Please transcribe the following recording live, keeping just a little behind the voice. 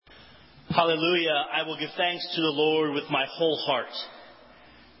Hallelujah, I will give thanks to the Lord with my whole heart.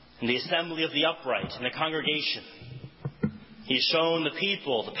 In the assembly of the upright, in the congregation, He has shown the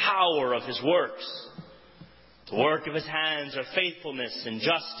people the power of His works. The work of His hands are faithfulness and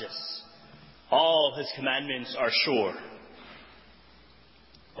justice. All His commandments are sure.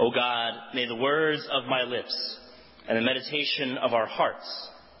 O God, may the words of my lips and the meditation of our hearts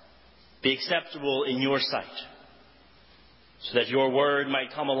be acceptable in your sight, so that your word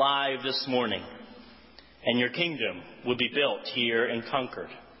might come alive this morning and your kingdom would be built here in Concord.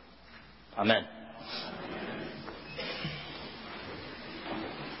 Amen.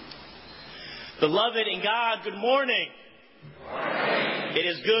 Beloved in God, good morning. Good morning. It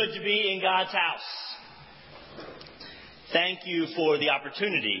is good to be in God's house. Thank you for the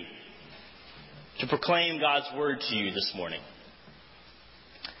opportunity to proclaim God's word to you this morning.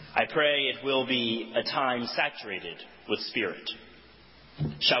 I pray it will be a time saturated with Spirit.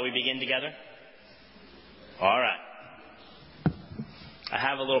 Shall we begin together? All right. I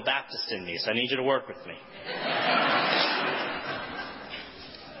have a little Baptist in me, so I need you to work with me.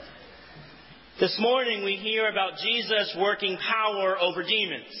 This morning we hear about Jesus working power over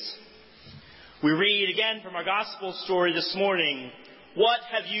demons. We read again from our gospel story this morning, "What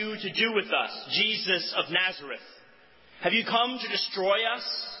have you to do with us, Jesus of Nazareth? Have you come to destroy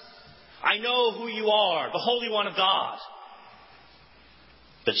us? I know who you are, the Holy One of God."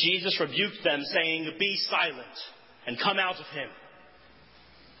 But Jesus rebuked them, saying, "Be silent and come out of him."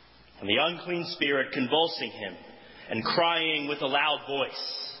 And the unclean spirit, convulsing him and crying with a loud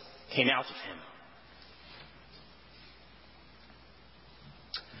voice, came out of him.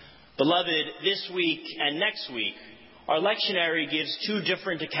 Beloved, this week and next week, our lectionary gives two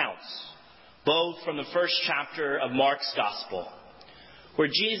different accounts, both from the first chapter of Mark's Gospel, where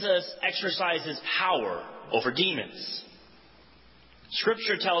Jesus exercises power over demons.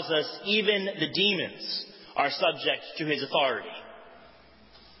 Scripture tells us even the demons are subject to his authority.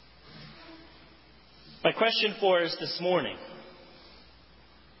 My question for us this morning: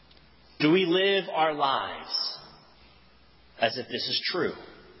 do we live our lives as if this is true?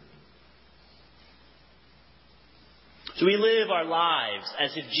 Do we live our lives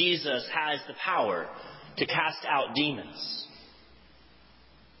as if Jesus has the power to cast out demons?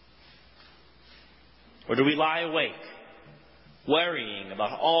 Or do we lie awake, worrying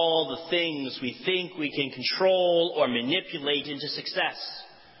about all the things we think we can control or manipulate into success?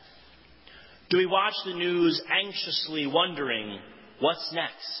 Do we watch the news anxiously wondering what's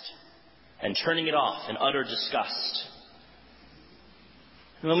next and turning it off in utter disgust?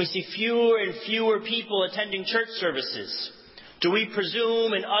 And when we see fewer and fewer people attending church services, do we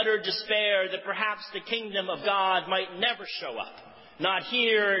presume in utter despair that perhaps the kingdom of God might never show up? Not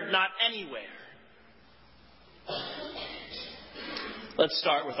here, not anywhere. Let's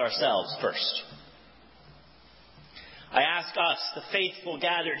start with ourselves first. I ask us, the faithful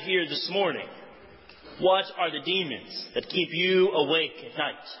gathered here this morning, what are the demons that keep you awake at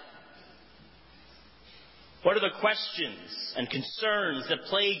night? What are the questions and concerns that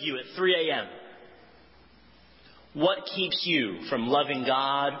plague you at 3 a.m.? What keeps you from loving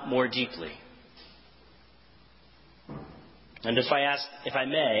God more deeply? And if I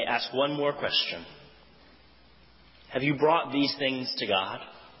may ask one more question. Have you brought these things to God?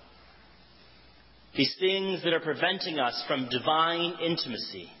 These things that are preventing us from divine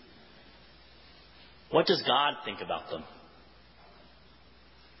intimacy. What does God think about them?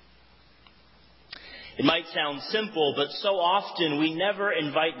 It might sound simple, but so often we never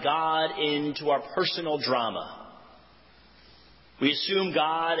invite God into our personal drama. We assume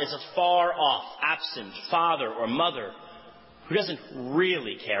God is a far-off, absent father or mother who doesn't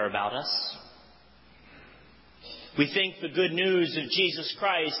really care about us. We think the good news of Jesus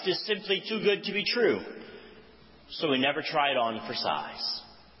Christ is simply too good to be true, so we never try it on for size.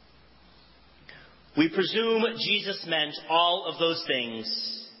 We presume Jesus meant all of those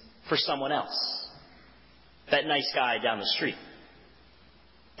things for someone else. That nice guy down the street.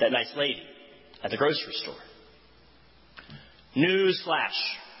 That nice lady at the grocery store. News flash.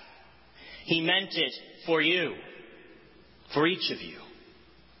 He meant it for you. For each of you.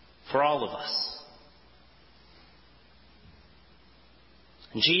 For all of us.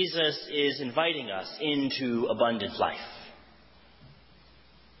 Jesus is inviting us into abundant life.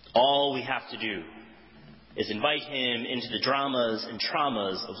 All we have to do is invite him into the dramas and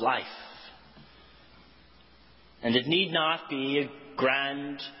traumas of life. And it need not be a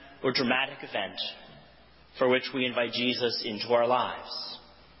grand or dramatic event for which we invite Jesus into our lives.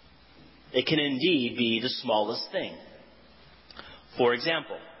 It can indeed be the smallest thing. For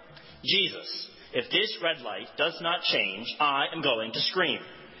example, Jesus, if this red light does not change, I am going to scream.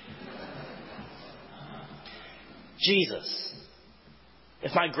 Jesus,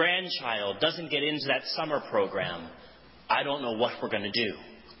 if my grandchild doesn't get into that summer program, I don't know what we're going to do.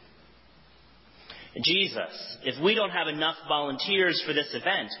 Jesus, if we don't have enough volunteers for this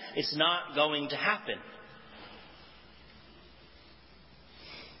event, it's not going to happen.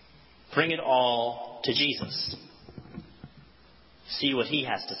 Bring it all to Jesus. See what he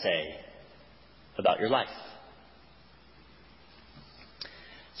has to say about your life.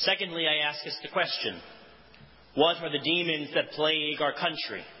 Secondly, I ask us the question, what are the demons that plague our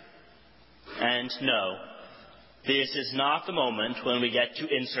country? And no, this is not the moment when we get to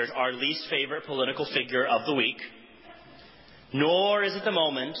insert our least favorite political figure of the week, nor is it the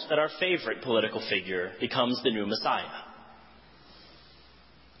moment that our favorite political figure becomes the new Messiah.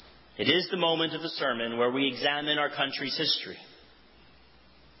 It is the moment of the sermon where we examine our country's history.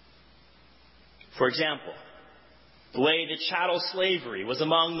 For example, the way that chattel slavery was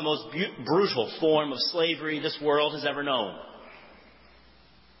among the most brutal form of slavery this world has ever known.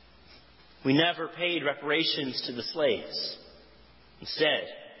 We never paid reparations to the slaves. Instead,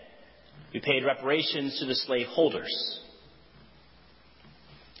 we paid reparations to the slaveholders.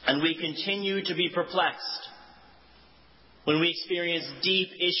 And we continue to be perplexed when we experience deep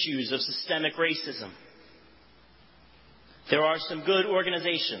issues of systemic racism. There are some good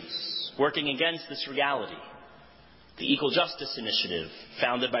organizations working against this reality. The Equal Justice Initiative,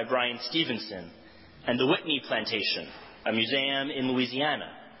 founded by Brian Stevenson, and the Whitney Plantation, a museum in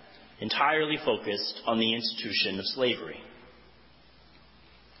Louisiana, entirely focused on the institution of slavery.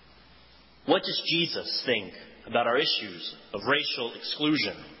 What does Jesus think about our issues of racial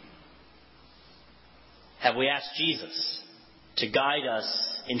exclusion? Have we asked Jesus to guide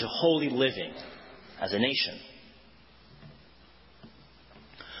us into holy living as a nation?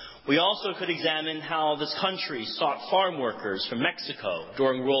 We also could examine how this country sought farm workers from Mexico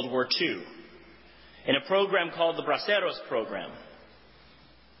during World War II in a program called the Braceros Program.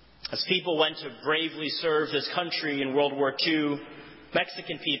 As people went to bravely serve this country in World War II,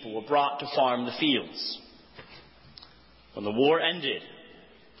 Mexican people were brought to farm the fields. When the war ended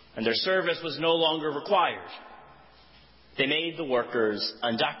and their service was no longer required, they made the workers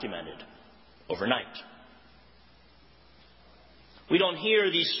undocumented overnight. We don't hear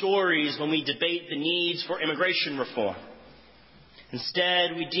these stories when we debate the needs for immigration reform.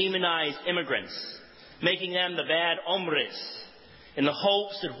 Instead, we demonize immigrants, making them the bad hombres, in the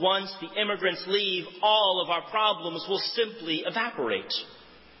hopes that once the immigrants leave, all of our problems will simply evaporate.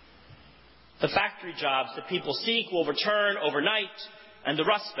 The factory jobs that people seek will return overnight, and the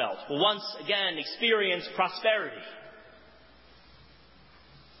Rust Belt will once again experience prosperity.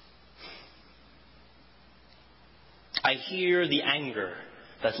 I hear the anger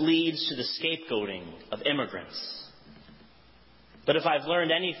that leads to the scapegoating of immigrants. But if I've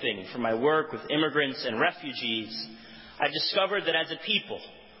learned anything from my work with immigrants and refugees, I've discovered that as a people,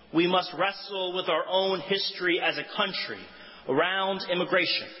 we must wrestle with our own history as a country around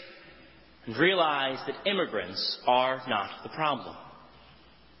immigration and realize that immigrants are not the problem.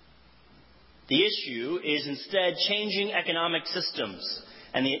 The issue is instead changing economic systems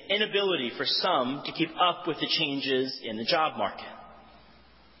and the inability for some to keep up with the changes in the job market.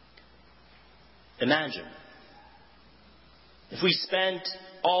 Imagine if we spent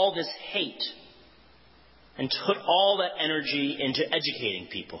all this hate and put all that energy into educating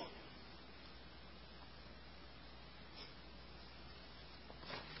people.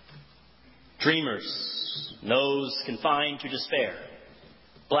 Dreamers, those confined to despair,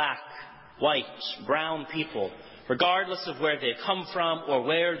 black, white, brown people, regardless of where they come from or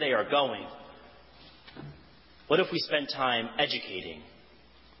where they are going. What if we spent time educating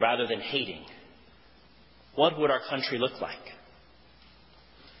rather than hating? What would our country look like?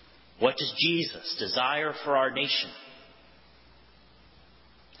 What does Jesus desire for our nation?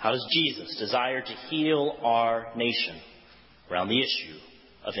 How does Jesus desire to heal our nation around the issue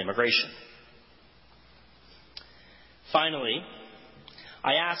of immigration? Finally,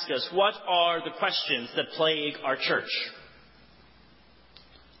 I ask us, what are the questions that plague our church?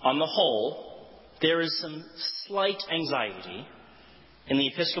 On the whole, there is some slight anxiety in the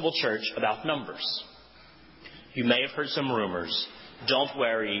Episcopal Church about numbers. You may have heard some rumors. Don't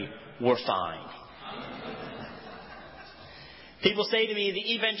worry, we're fine. People say to me,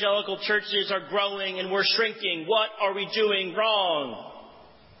 the evangelical churches are growing and we're shrinking. What are we doing wrong?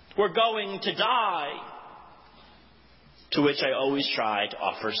 We're going to die. To which I always try to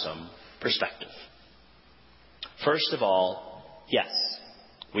offer some perspective. First of all, yes,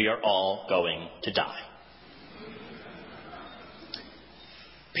 we are all going to die.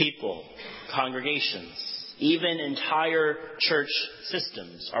 People, congregations, even entire church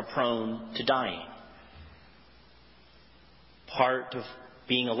systems are prone to dying. Part of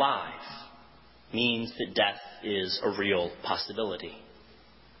being alive means that death is a real possibility.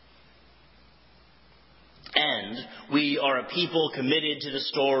 And we are a people committed to the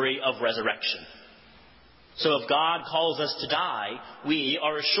story of resurrection. So if God calls us to die, we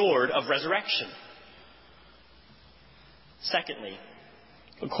are assured of resurrection. Secondly,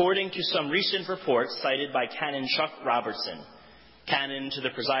 according to some recent reports cited by Canon Chuck Robertson, canon to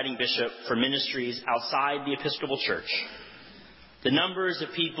the presiding bishop for ministries outside the Episcopal Church, the numbers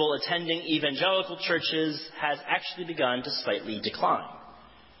of people attending evangelical churches has actually begun to slightly decline.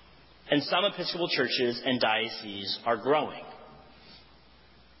 And some Episcopal churches and dioceses are growing.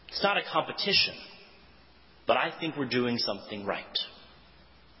 It's not a competition, but I think we're doing something right.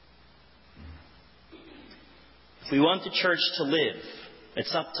 If we want the church to live,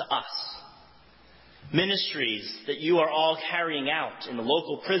 it's up to us. Ministries that you are all carrying out in the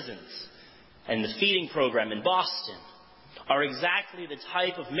local prisons and the feeding program in Boston are exactly the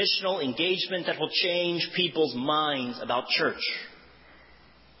type of missional engagement that will change people's minds about church.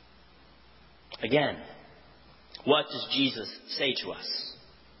 Again, what does Jesus say to us?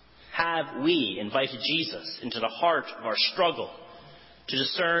 Have we invited Jesus into the heart of our struggle to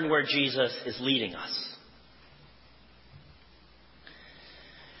discern where Jesus is leading us?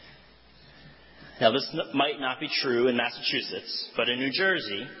 Now, this might not be true in Massachusetts, but in New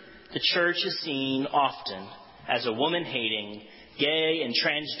Jersey, the church is seen often as a woman-hating, gay and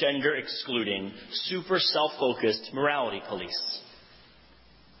transgender-excluding, super self-focused morality police.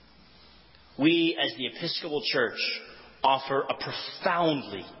 We, as the Episcopal Church, offer a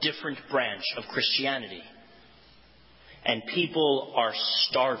profoundly different branch of Christianity. And people are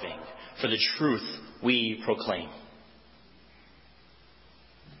starving for the truth we proclaim.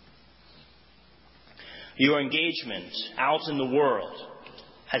 Your engagement out in the world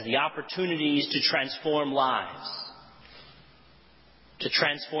has the opportunities to transform lives, to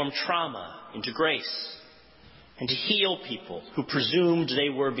transform trauma into grace, and to heal people who presumed they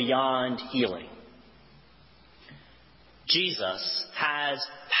were beyond healing. Jesus has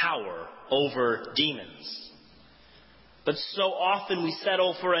power over demons. But so often we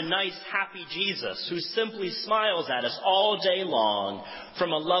settle for a nice, happy Jesus who simply smiles at us all day long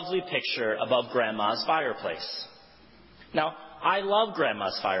from a lovely picture above Grandma's fireplace. Now, I love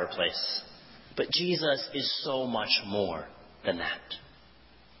Grandma's fireplace, but Jesus is so much more than that.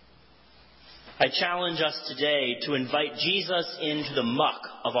 I challenge us today to invite Jesus into the muck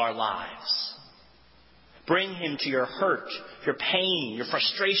of our lives. Bring him to your hurt, your pain, your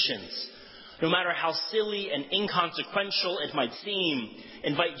frustrations. No matter how silly and inconsequential it might seem,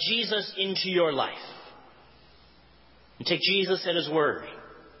 invite Jesus into your life. And take Jesus at his word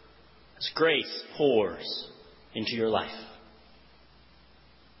as grace pours into your life.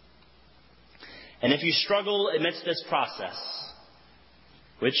 And if you struggle amidst this process,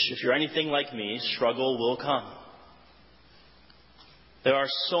 which, if you're anything like me, struggle will come, there are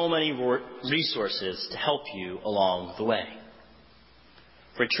so many resources to help you along the way.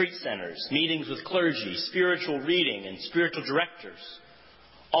 Retreat centers, meetings with clergy, spiritual reading, and spiritual directors,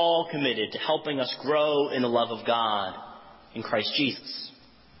 all committed to helping us grow in the love of God in Christ Jesus.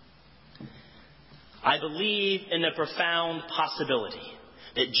 I believe in the profound possibility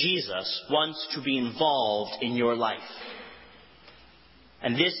that Jesus wants to be involved in your life.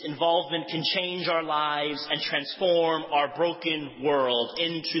 And this involvement can change our lives and transform our broken world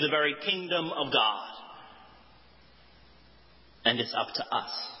into the very kingdom of God. And it's up to us.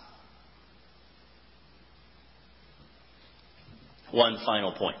 One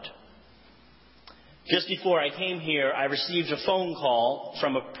final point. Just before I came here, I received a phone call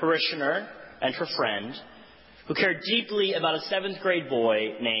from a parishioner and her friend who cared deeply about a 7th grade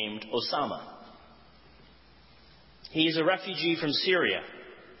boy named Osama. He is a refugee from Syria.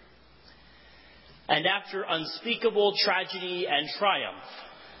 And after unspeakable tragedy and triumph,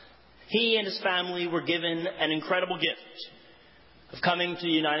 he and his family were given an incredible gift of coming to the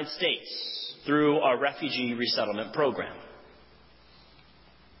United States through our refugee resettlement program.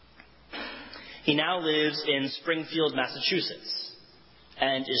 He now lives in Springfield, Massachusetts,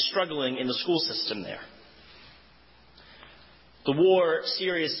 and is struggling in the school system there. The war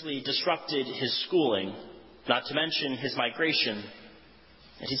seriously disrupted his schooling, not to mention his migration,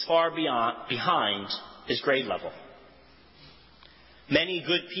 and he's far behind his grade level. Many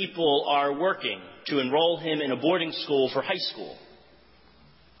good people are working to enroll him in a boarding school for high school,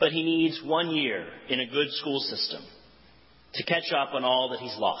 but he needs 1 year in a good school system to catch up on all that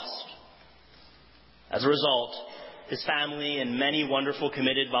he's lost. As a result, his family and many wonderful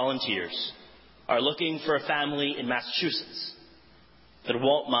committed volunteers are looking for a family in Massachusetts that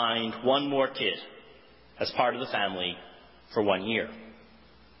won't mind one more kid as part of the family for 1 year.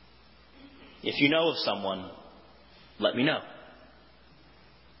 If you know of someone, let me know.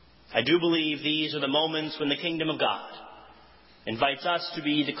 I do believe these are the moments when the kingdom of God invites us to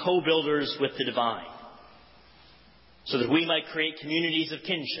be the co-builders with the divine, so that we might create communities of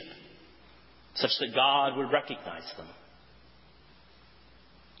kinship, such that God would recognize them.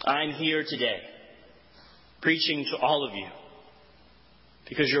 I'm here today, preaching to all of you,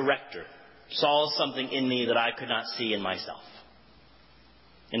 because your rector saw something in me that I could not see in myself,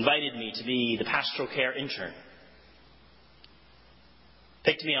 invited me to be the pastoral care intern,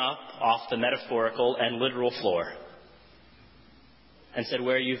 picked me up off the metaphorical and literal floor, and said,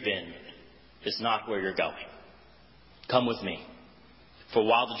 where you've been is not where you're going. Come with me, for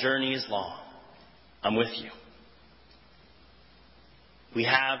while the journey is long, I'm with you. We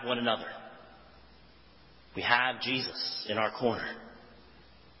have one another. We have Jesus in our corner.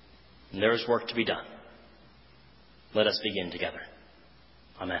 And there is work to be done. Let us begin together.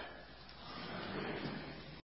 Amen.